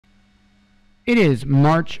It is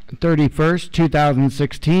March 31st,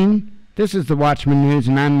 2016. This is the Watchman News,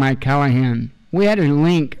 and I'm Mike Callahan. We had a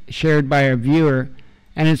link shared by a viewer,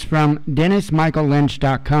 and it's from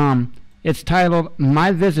DennisMichaelLynch.com. It's titled,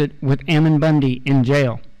 My Visit with Ammon Bundy in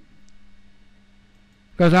Jail.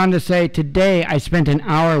 Goes on to say, today I spent an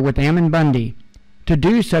hour with Ammon Bundy. To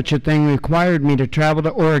do such a thing required me to travel to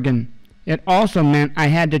Oregon. It also meant I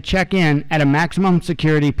had to check in at a maximum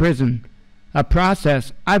security prison, a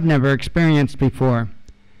process I've never experienced before,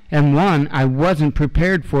 and one I wasn't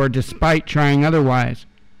prepared for despite trying otherwise.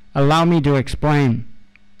 Allow me to explain.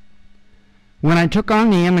 When I took on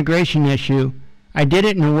the immigration issue, I did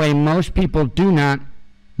it in a way most people do not,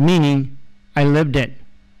 meaning I lived it.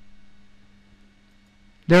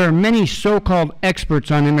 There are many so-called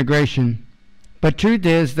experts on immigration, but truth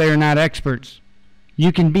is they are not experts.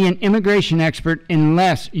 You can be an immigration expert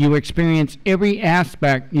unless you experience every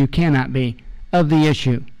aspect you cannot be of the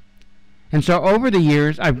issue. And so over the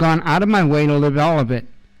years, I've gone out of my way to live all of it.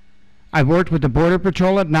 I've worked with the Border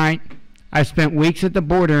Patrol at night. I've spent weeks at the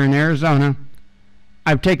border in Arizona.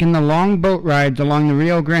 I've taken the long boat rides along the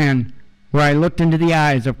Rio Grande where I looked into the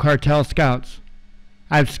eyes of cartel scouts.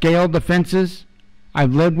 I've scaled the fences.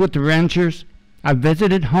 I've lived with the ranchers. I've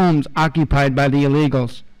visited homes occupied by the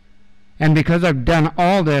illegals. And because I've done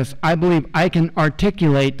all this, I believe I can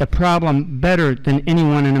articulate the problem better than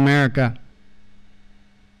anyone in America.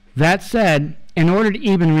 That said, in order to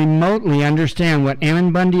even remotely understand what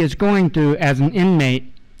Ammon Bundy is going through as an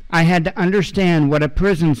inmate, I had to understand what a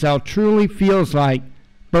prison cell truly feels like,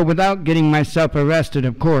 but without getting myself arrested,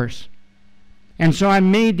 of course. And so I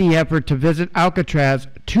made the effort to visit Alcatraz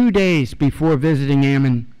 2 days before visiting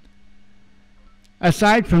Ammon.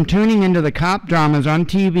 Aside from tuning into the cop dramas on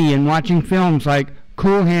TV and watching films like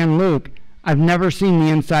Cool Hand Luke, I've never seen the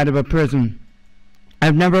inside of a prison.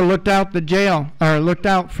 I've never looked out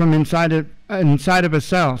from inside of a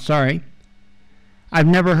cell, I've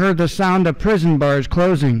never heard the sound of prison bars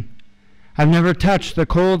closing. I've never touched the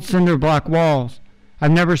cold cinder block walls.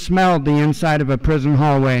 I've never smelled the inside of a prison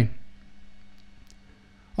hallway.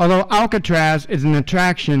 Although Alcatraz is an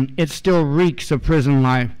attraction, it still reeks of prison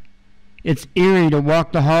life. It's eerie to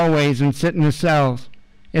walk the hallways and sit in the cells.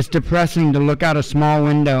 It's depressing to look out a small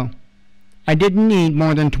window. I didn't need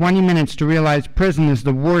more than 20 minutes to realize prison is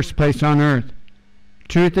the worst place on earth.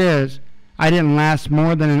 Truth is, I didn't last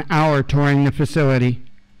more than an hour touring the facility.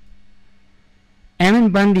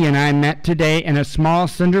 Ammon Bundy and I met today in a small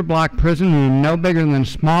cinder block prison room no bigger than a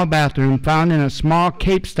small bathroom found in a small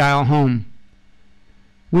Cape-style home.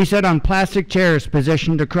 We sat on plastic chairs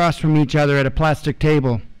positioned across from each other at a plastic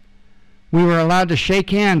table. We were allowed to shake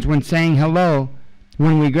hands when saying hello.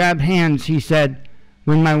 When we grabbed hands, he said,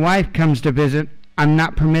 "When my wife comes to visit, I'm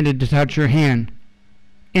not permitted to touch her hand."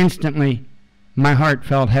 Instantly, my heart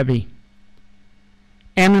felt heavy.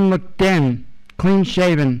 Ammon looked thin,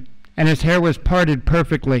 clean-shaven, and his hair was parted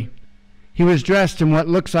perfectly. He was dressed in what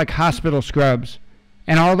looks like hospital scrubs,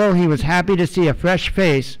 and although he was happy to see a fresh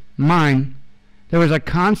face, mine, there was a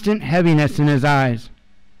constant heaviness in his eyes.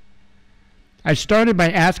 I started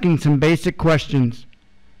by asking some basic questions,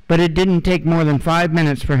 but it didn't take more than 5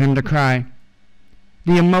 minutes for him to cry.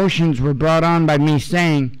 The emotions were brought on by me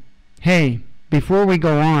saying, "Hey, before we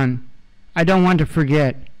go on, I don't want to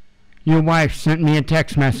forget. Your wife sent me a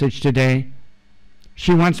text message today.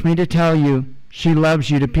 She wants me to tell you she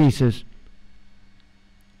loves you to pieces."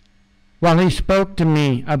 While he spoke to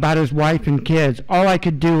me about his wife and kids, all I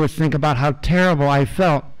could do was think about how terrible I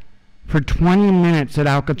felt for 20 minutes at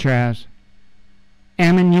Alcatraz.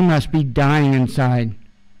 "Ammon, you must be dying inside."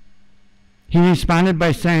 He responded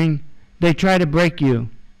by saying, "They try to break you.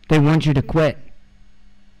 They want you to quit."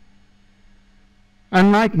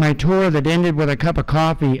 Unlike my tour that ended with a cup of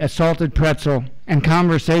coffee, a salted pretzel, and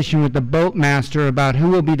conversation with the boatmaster about who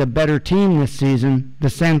will be the better team this season, the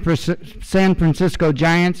San Francisco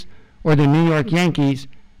Giants or the New York Yankees,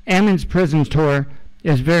 Ammon's prison tour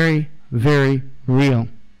is very, very real.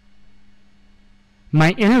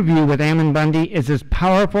 My interview with Ammon Bundy is as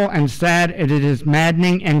powerful and sad as it is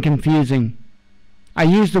maddening and confusing. I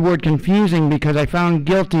use the word confusing because I found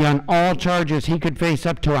guilty on all charges he could face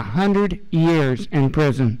up to 100 years in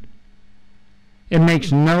prison. It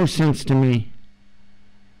makes no sense to me.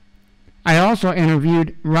 I also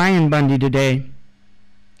interviewed Ryan Bundy today.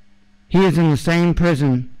 He is in the same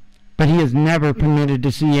prison, but he is never permitted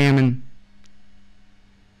to see Ammon.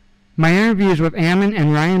 My interviews with Ammon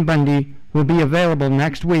and Ryan Bundy will be available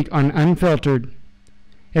next week on Unfiltered.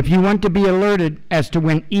 If you want to be alerted as to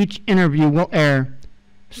when each interview will air,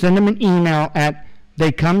 send them an email at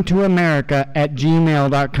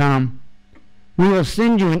theycometoamerica@gmail.com. We will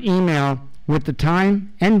send you an email with the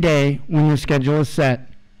time and day when your schedule is set.